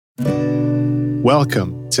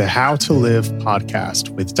Welcome to How to Live podcast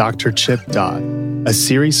with Dr. Chip Dodd, a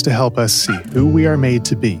series to help us see who we are made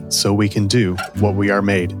to be so we can do what we are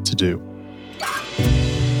made to do.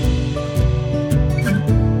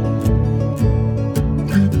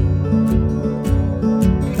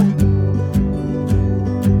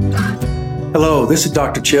 Hello, this is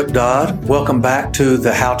Dr. Chip Dodd. Welcome back to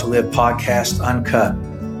the How to Live podcast Uncut.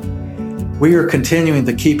 We are continuing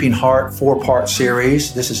the Keeping Heart 4-part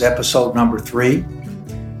series. This is episode number 3.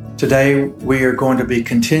 Today, we are going to be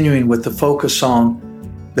continuing with the focus on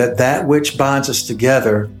that which binds us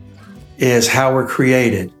together is how we're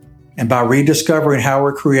created. And by rediscovering how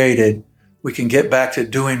we're created, we can get back to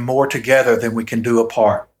doing more together than we can do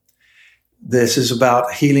apart. This is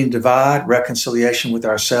about healing divide, reconciliation with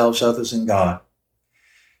ourselves, others, and God.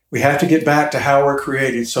 We have to get back to how we're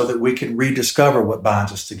created so that we can rediscover what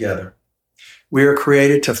binds us together. We are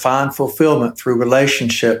created to find fulfillment through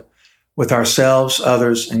relationship with ourselves,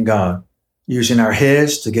 others, and God, using our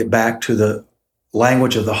heads to get back to the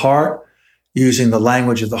language of the heart, using the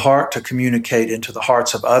language of the heart to communicate into the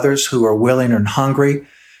hearts of others who are willing and hungry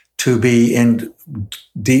to be in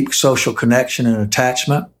deep social connection and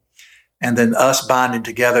attachment, and then us binding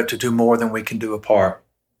together to do more than we can do apart.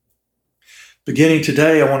 Beginning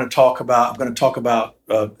today, I'm going to talk about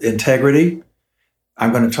integrity.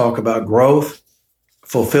 I'm going to talk about growth,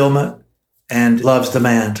 fulfillment, and love's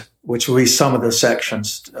demand, which will be some of the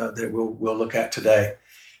sections that we'll look at today.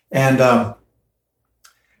 And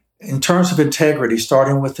in terms of integrity,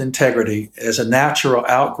 starting with integrity as a natural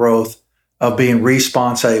outgrowth of being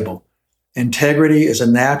response-able. Integrity is a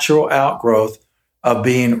natural outgrowth of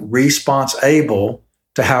being response-able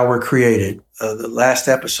to how we're created. The last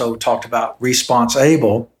episode talked about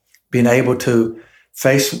response-able, being able to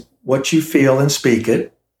face what you feel and speak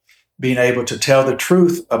it, being able to tell the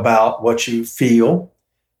truth about what you feel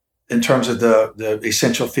in terms of the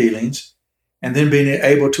essential feelings, and then being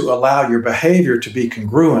able to allow your behavior to be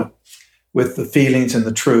congruent with the feelings and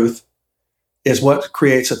the truth is what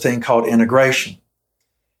creates a thing called integration.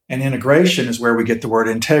 And integration is where we get the word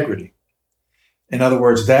integrity. In other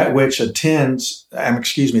words, that which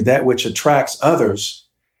attracts others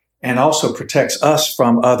and also protects us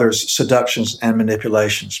from others' seductions and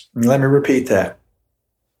manipulations. And let me repeat that.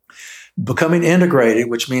 Becoming integrated,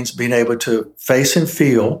 which means being able to face and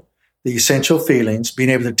feel the essential feelings, being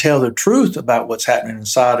able to tell the truth about what's happening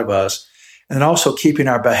inside of us, and also keeping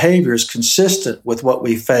our behaviors consistent with what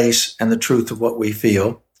we face and the truth of what we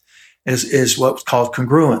feel is what's called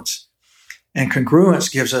congruence. And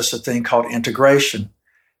congruence gives us a thing called integration.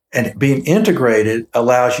 And being integrated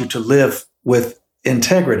allows you to live with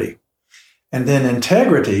integrity. And then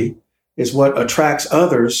integrity is what attracts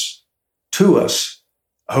others to us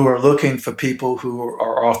who are looking for people who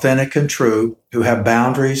are authentic and true, who have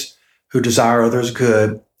boundaries, who desire others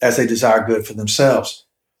good as they desire good for themselves.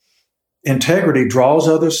 Integrity draws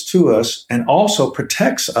others to us and also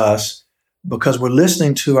protects us because we're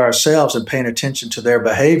listening to ourselves and paying attention to their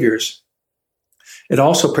behaviors. It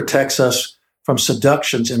also protects us from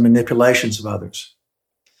seductions and manipulations of others.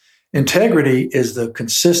 Integrity is the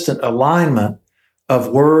consistent alignment of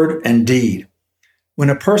word and deed. When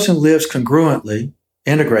a person lives congruently,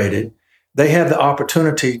 integrated, they have the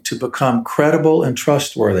opportunity to become credible and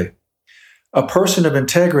trustworthy. A person of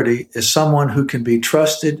integrity is someone who can be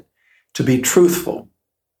trusted to be truthful.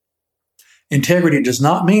 Integrity does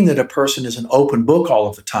not mean that a person is an open book all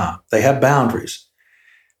of the time. They have boundaries.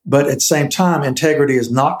 But at the same time, integrity is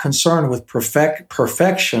not concerned with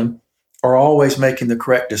perfection or always making the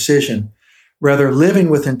correct decision. Rather, living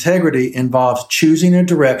with integrity involves choosing a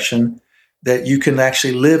direction that you can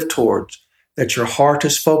actually live towards, that your heart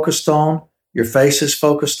is focused on, your face is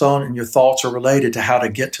focused on, and your thoughts are related to how to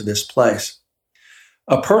get to this place.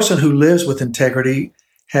 A person who lives with integrity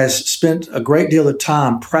has spent a great deal of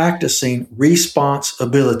time practicing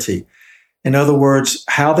responsibility. In other words,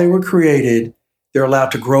 how they were created, they're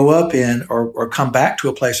allowed to grow up in or come back to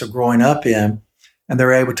a place of growing up in, and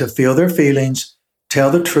they're able to feel their feelings, tell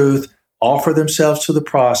the truth, offer themselves to the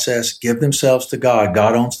process, give themselves to God.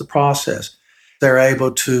 God owns the process. They're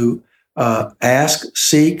able to ask,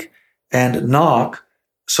 seek, and knock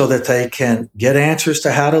so that they can get answers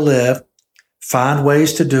to how to live, find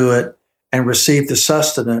ways to do it, and receive the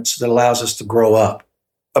sustenance that allows us to grow up.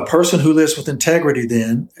 A person who lives with integrity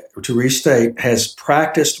then, to restate, has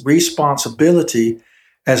practiced responsibility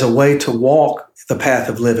as a way to walk the path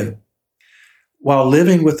of living. While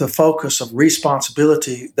living with the focus of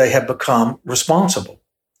responsibility, they have become responsible.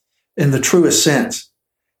 In the truest sense,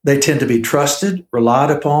 they tend to be trusted, relied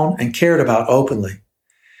upon, and cared about openly.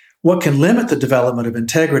 What can limit the development of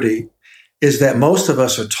integrity is that most of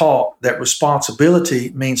us are taught that responsibility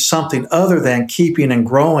means something other than keeping and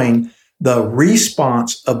growing the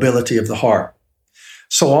responsibility of the heart.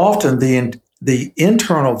 So often the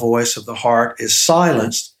internal voice of the heart is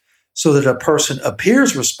silenced so that a person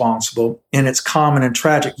appears responsible in its common and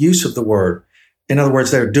tragic use of the word. In other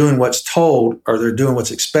words, they're doing what's told or they're doing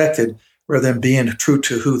what's expected rather than being true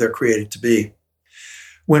to who they're created to be.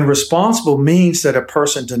 When responsible means that a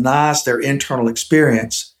person denies their internal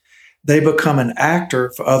experience, they become an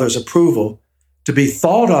actor for others' approval, to be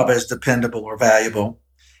thought of as dependable or valuable,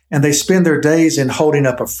 and they spend their days in holding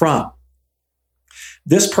up a front.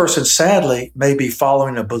 This person, sadly, may be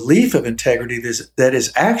following a belief of integrity that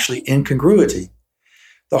is actually incongruity.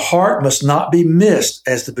 The heart must not be missed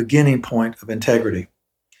as the beginning point of integrity.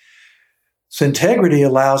 So integrity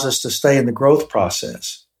allows us to stay in the growth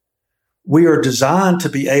process. We are designed to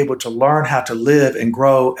be able to learn how to live and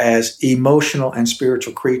grow as emotional and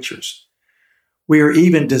spiritual creatures. We are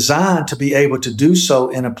even designed to be able to do so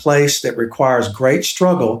in a place that requires great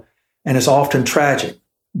struggle and is often tragic.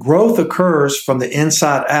 Growth occurs from the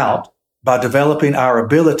inside out by developing our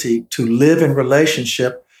ability to live in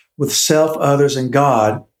relationship with self, others, and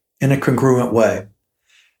God in a congruent way.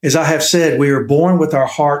 As I have said, we are born with our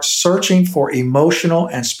hearts searching for emotional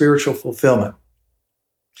and spiritual fulfillment.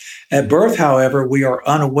 At birth, however, we are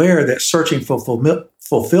unaware that searching for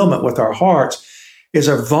fulfillment with our hearts is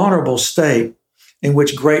a vulnerable state in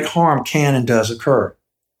which great harm can and does occur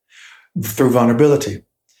through vulnerability.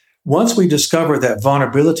 Once we discover that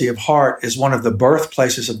vulnerability of heart is one of the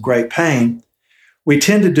birthplaces of great pain, we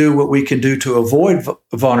tend to do what we can do to avoid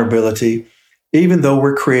vulnerability, even though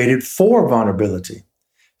we're created for vulnerability,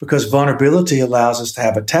 because vulnerability allows us to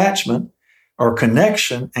have attachment or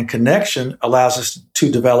connection, and connection allows us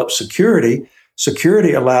to develop security.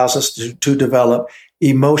 Security allows us to develop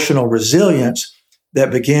emotional resilience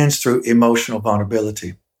that begins through emotional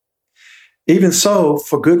vulnerability. Even so,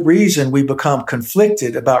 for good reason, we become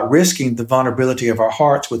conflicted about risking the vulnerability of our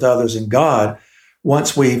hearts with others and God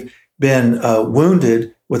once we've been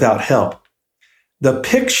wounded without help. The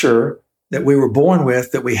picture that we were born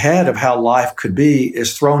with, that we had of how life could be,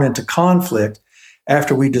 is thrown into conflict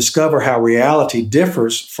after we discover how reality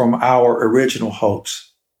differs from our original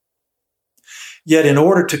hopes. Yet in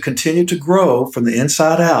order to continue to grow from the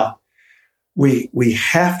inside out, we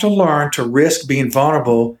have to learn to risk being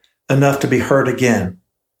vulnerable enough to be hurt again,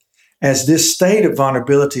 as this state of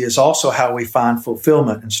vulnerability is also how we find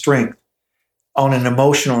fulfillment and strength on an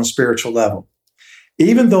emotional and spiritual level.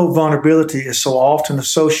 Even though vulnerability is so often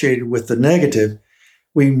associated with the negative,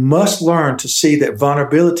 we must learn to see that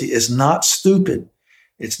vulnerability is not stupid,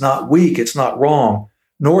 it's not weak, it's not wrong,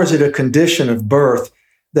 nor is it a condition of birth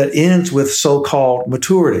that ends with so-called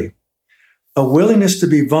maturity. A willingness to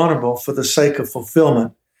be vulnerable for the sake of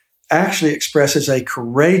fulfillment actually expresses a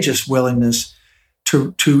courageous willingness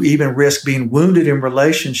to even risk being wounded in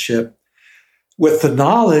relationship, with the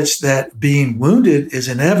knowledge that being wounded is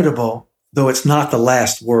inevitable, though it's not the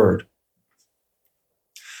last word.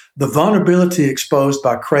 The vulnerability exposed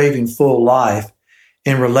by craving full life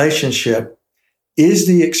in relationship is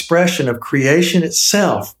the expression of creation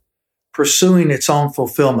itself pursuing its own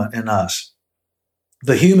fulfillment in us.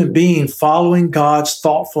 The human being following God's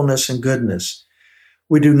thoughtfulness and goodness.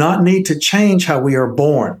 We do not need to change how we are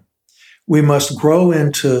born. We must grow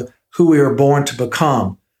into who we are born to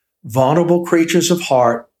become, vulnerable creatures of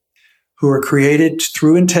heart who are created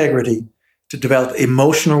through integrity to develop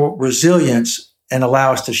emotional resilience and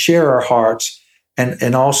allow us to share our hearts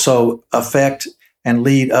and also affect and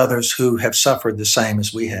lead others who have suffered the same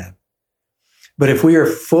as we have. But if we are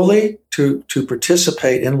fully to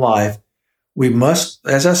participate in life, we must,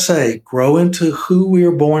 as I say, grow into who we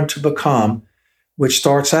are born to become, which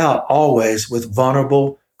starts out always with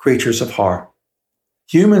vulnerable creatures of heart.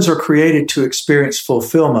 Humans are created to experience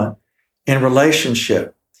fulfillment in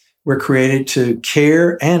relationship. We're created to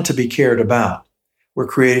care and to be cared about. We're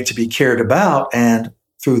created to be cared about and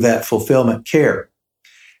through that fulfillment care.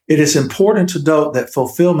 It is important to note that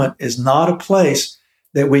fulfillment is not a place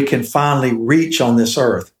that we can finally reach on this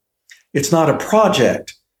earth. It's not a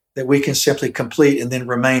project that we can simply complete and then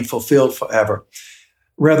remain fulfilled forever.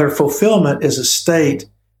 Rather, fulfillment is a state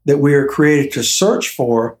that we are created to search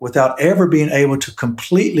for without ever being able to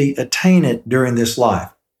completely attain it during this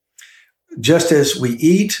life. Just as we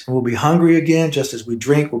eat, we'll be hungry again. Just as we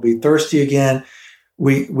drink, we'll be thirsty again.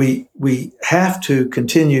 We have to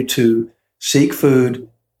continue to seek food,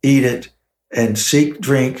 eat it, and seek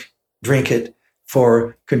drink it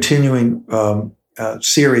for continuing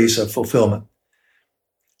series of fulfillment.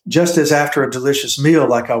 Just as after a delicious meal,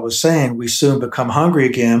 like I was saying, we soon become hungry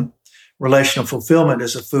again, relational fulfillment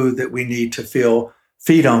is a food that we need to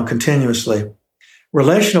feed on continuously.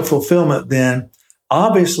 Relational fulfillment, then,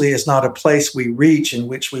 obviously is not a place we reach in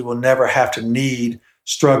which we will never have to need,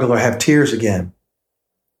 struggle, or have tears again.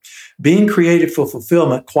 Being created for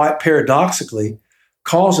fulfillment, quite paradoxically,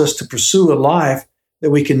 calls us to pursue a life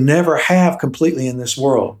that we can never have completely in this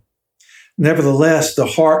world. Nevertheless, the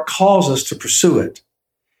heart calls us to pursue it.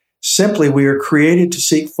 Simply, we are created to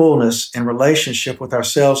seek fullness in relationship with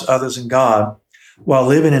ourselves, others, and God, while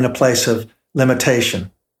living in a place of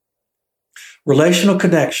limitation. Relational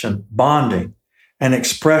connection, bonding, and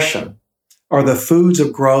expression are the foods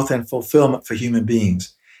of growth and fulfillment for human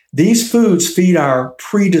beings. These foods feed our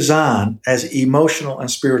pre-design as emotional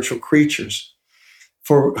and spiritual creatures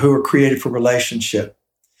who are created for relationship.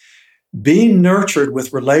 Being nurtured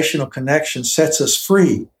with relational connection sets us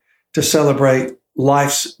free to celebrate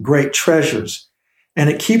life's great treasures, and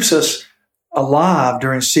it keeps us alive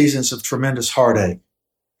during seasons of tremendous heartache.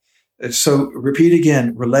 So, repeat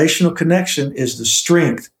again, relational connection is the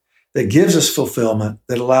strength that gives us fulfillment,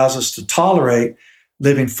 that allows us to tolerate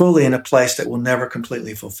living fully in a place that will never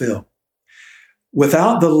completely fulfill.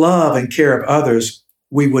 Without the love and care of others,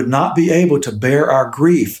 we would not be able to bear our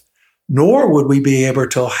grief, nor would we be able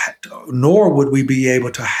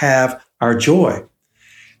to have our joy,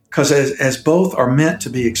 because as both are meant to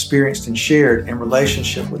be experienced and shared in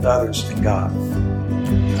relationship with others and God.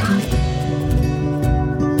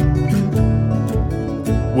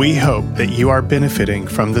 We hope that you are benefiting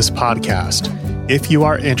from this podcast. If you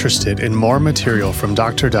are interested in more material from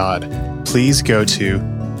Dr. Dodd, please go to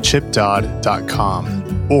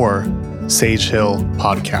chipdodd.com or Sage Hill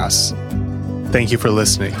Podcasts. Thank you for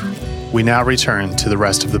listening. We now return to the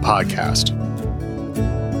rest of the podcast.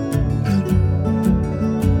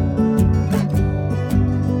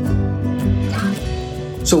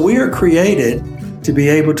 So we are created to be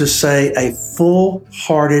able to say a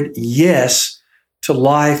full-hearted yes to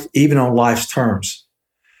life, even on life's terms.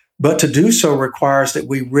 But to do so requires that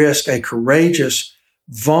we risk a courageous,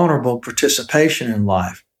 vulnerable participation in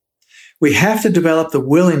life. We have to develop the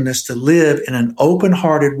willingness to live in an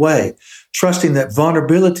open-hearted way, trusting that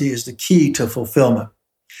vulnerability is the key to fulfillment,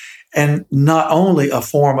 and not only a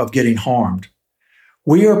form of getting harmed.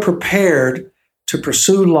 We are prepared to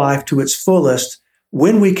pursue life to its fullest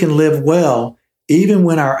when we can live well, even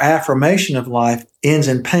when our affirmation of life ends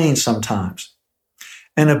in pain sometimes.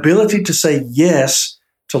 An ability to say yes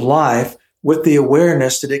to life with the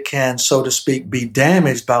awareness that it can, so to speak, be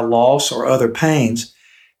damaged by loss or other pains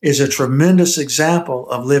is a tremendous example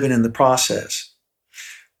of living in the process.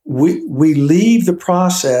 We leave the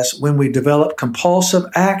process when we develop compulsive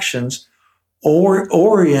actions or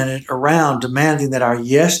oriented around demanding that our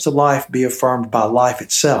yes to life be affirmed by life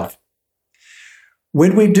itself.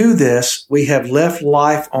 When we do this, we have left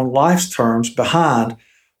life on life's terms behind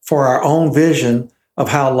for our own vision of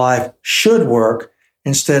how life should work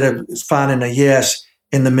instead of finding a yes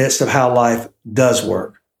in the midst of how life does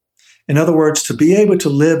work. In other words, to be able to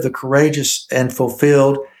live the courageous and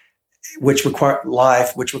fulfilled, which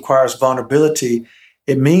requires vulnerability,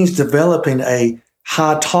 it means developing a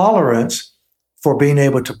high tolerance for being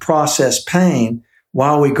able to process pain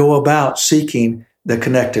while we go about seeking the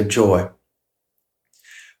connective joy.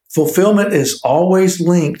 Fulfillment is always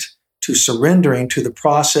linked to surrendering to the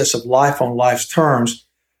process of life on life's terms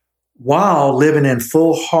while living in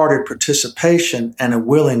full-hearted participation and a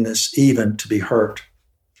willingness even to be hurt.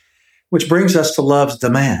 Which brings us to love's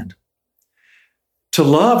demand. To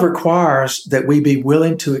love requires that we be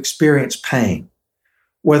willing to experience pain,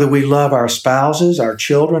 whether we love our spouses, our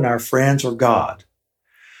children, our friends, or God.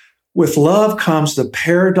 With love comes the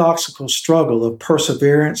paradoxical struggle of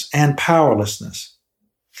perseverance and powerlessness.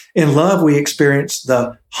 In love, we experience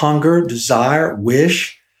the hunger, desire,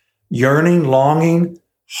 wish, yearning, longing,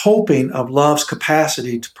 hoping of love's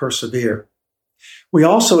capacity to persevere. We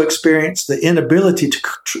also experience the inability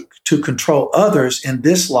to control others in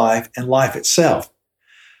this life and life itself.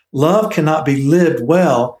 Love cannot be lived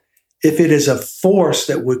well if it is a force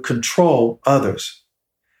that would control others.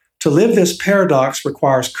 To live this paradox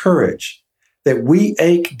requires courage, that we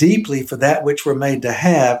ache deeply for that which we're made to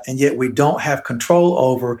have, and yet we don't have control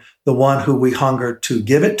over the one who we hunger to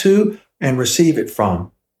give it to and receive it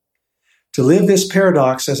from. To live this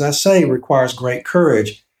paradox, as I say, requires great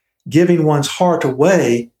courage, giving one's heart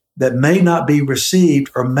away that may not be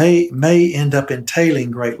received or may end up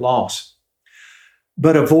entailing great loss.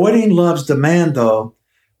 But avoiding love's demand, though,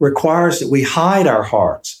 requires that we hide our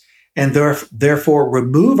hearts and therefore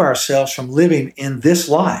remove ourselves from living in this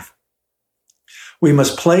life. We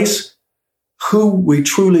must place who we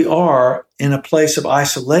truly are in a place of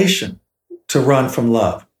isolation to run from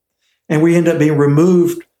love. And we end up being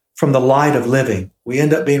removed from the light of living. We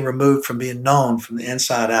end up being removed from being known from the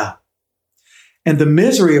inside out. And the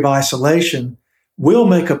misery of isolation will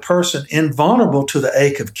make a person invulnerable to the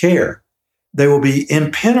ache of care. They will be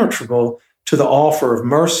impenetrable to the offer of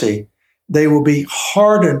mercy. They will be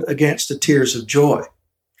hardened against the tears of joy.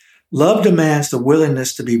 Love demands the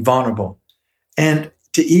willingness to be vulnerable and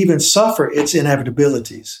to even suffer its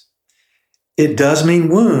inevitabilities. It does mean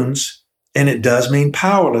wounds, and it does mean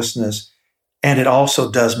powerlessness, and it also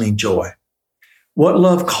does mean joy. What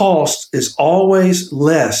love costs is always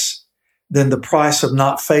less than the price of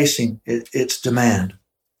not facing its demand.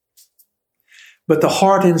 But the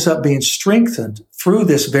heart ends up being strengthened through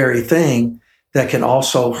this very thing that can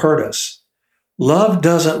also hurt us. Love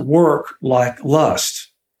doesn't work like lust.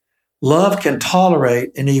 Love can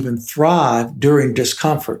tolerate and even thrive during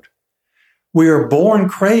discomfort. We are born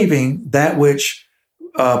craving that which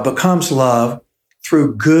becomes love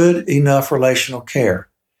through good enough relational care.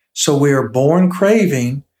 So we are born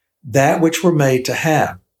craving that which we're made to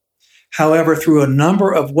have. However, through a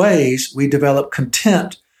number of ways, we develop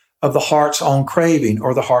contempt of the heart's own craving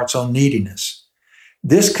or the heart's own neediness.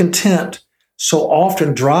 This contempt so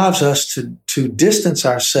often drives us to distance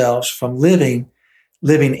ourselves from living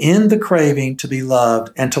in the craving to be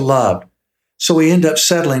loved and to love. So we end up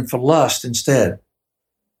settling for lust instead.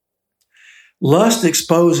 Lust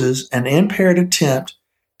exposes an impaired attempt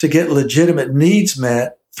to get legitimate needs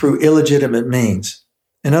met through illegitimate means.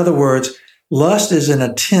 In other words, lust is an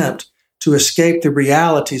attempt to escape the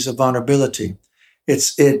realities of vulnerability.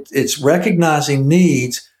 It's recognizing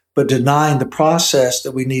needs, but denying the process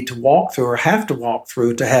that we need to walk through or have to walk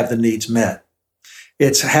through to have the needs met.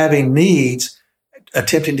 It's having needs,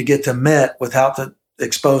 attempting to get them met without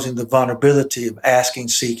exposing the vulnerability of asking,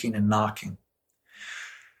 seeking, and knocking.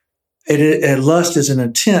 Lust is an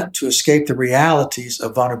attempt to escape the realities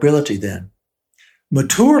of vulnerability then.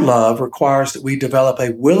 Mature love requires that we develop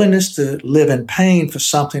a willingness to live in pain for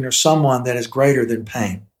something or someone that is greater than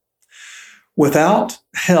pain. Without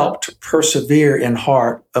help to persevere in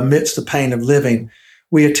heart amidst the pain of living,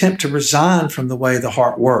 we attempt to resign from the way the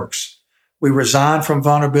heart works. We resign from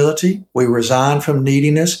vulnerability. We resign from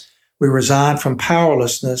neediness. We resign from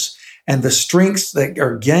powerlessness and the strengths that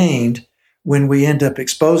are gained when we end up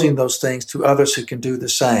exposing those things to others who can do the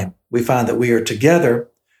same. We find that we are together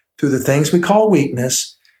through the things we call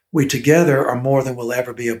weakness. We together are more than we'll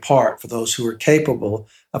ever be apart for those who are capable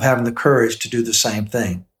of having the courage to do the same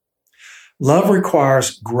thing. Love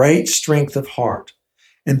requires great strength of heart,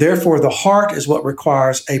 and therefore the heart is what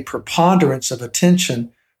requires a preponderance of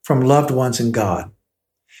attention from loved ones in God.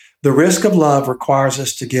 The risk of love requires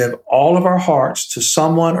us to give all of our hearts to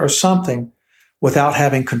someone or something without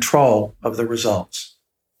having control of the results.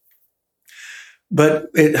 But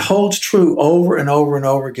it holds true over and over and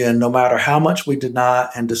over again, no matter how much we deny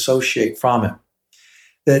and dissociate from it,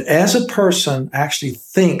 that as a person actually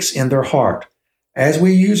thinks in their heart, as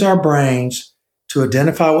we use our brains to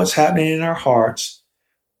identify what's happening in our hearts,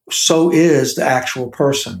 so is the actual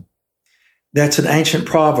person. That's an ancient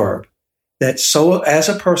proverb that so as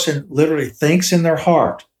a person literally thinks in their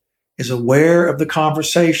heart, is aware of the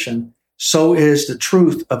conversation, so is the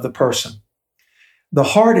truth of the person. The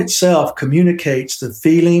heart itself communicates the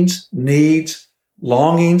feelings, needs,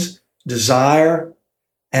 longings, desire,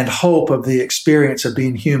 and hope of the experience of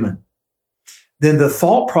being human. Then the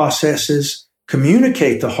thought processes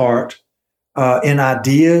communicate the heart in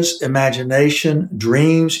ideas, imagination,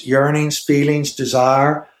 dreams, yearnings, feelings,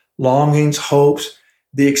 desire, longings, hopes,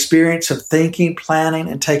 the experience of thinking, planning,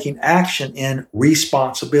 and taking action in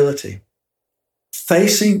responsibility.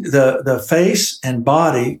 Facing the face and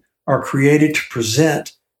body are created to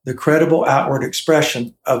present the credible outward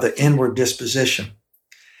expression of the inward disposition.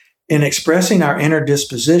 In expressing our inner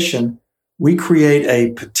disposition, we create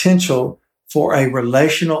a potential for a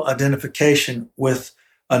relational identification with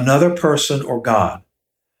another person or God.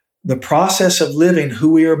 The process of living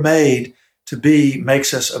who we are made to be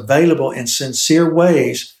makes us available in sincere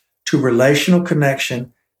ways to relational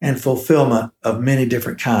connection and fulfillment of many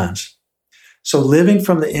different kinds. So living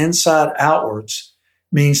from the inside outwards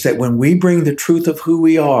means that when we bring the truth of who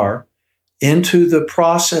we are into the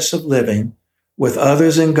process of living with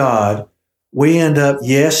others and God, we end up,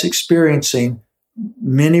 yes, experiencing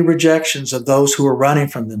many rejections of those who are running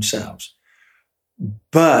from themselves.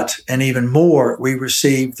 But, and even more, we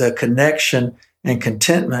receive the connection and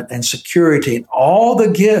contentment and security and all the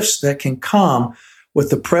gifts that can come with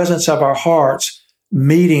the presence of our hearts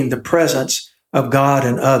meeting the presence of God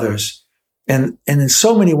and others. And in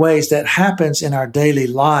so many ways that happens in our daily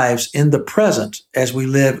lives in the present as we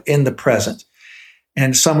live in the present.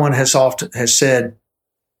 And someone has said,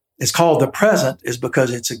 it's called the present is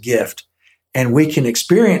because it's a gift. And we can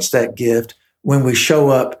experience that gift when we show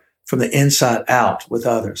up from the inside out with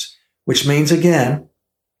others, which means, again,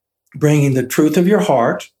 bringing the truth of your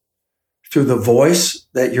heart through the voice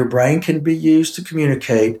that your brain can be used to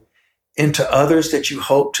communicate into others that you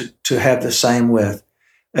hope to have the same with.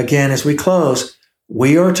 Again, as we close,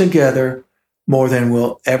 we are together more than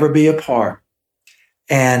we'll ever be apart.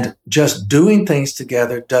 And just doing things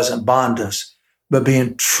together doesn't bond us, but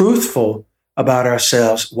being truthful about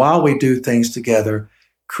ourselves while we do things together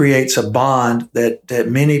creates a bond that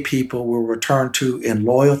many people will return to in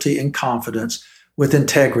loyalty and confidence with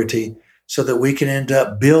integrity so that we can end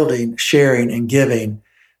up building, sharing, and giving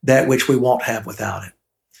that which we won't have without it.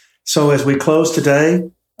 So as we close today,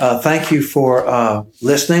 thank you for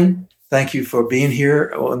listening. Thank you for being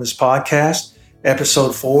here on this podcast.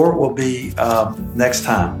 Episode 4 will be next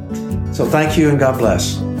time. So thank you and God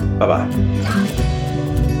bless. Bye-bye.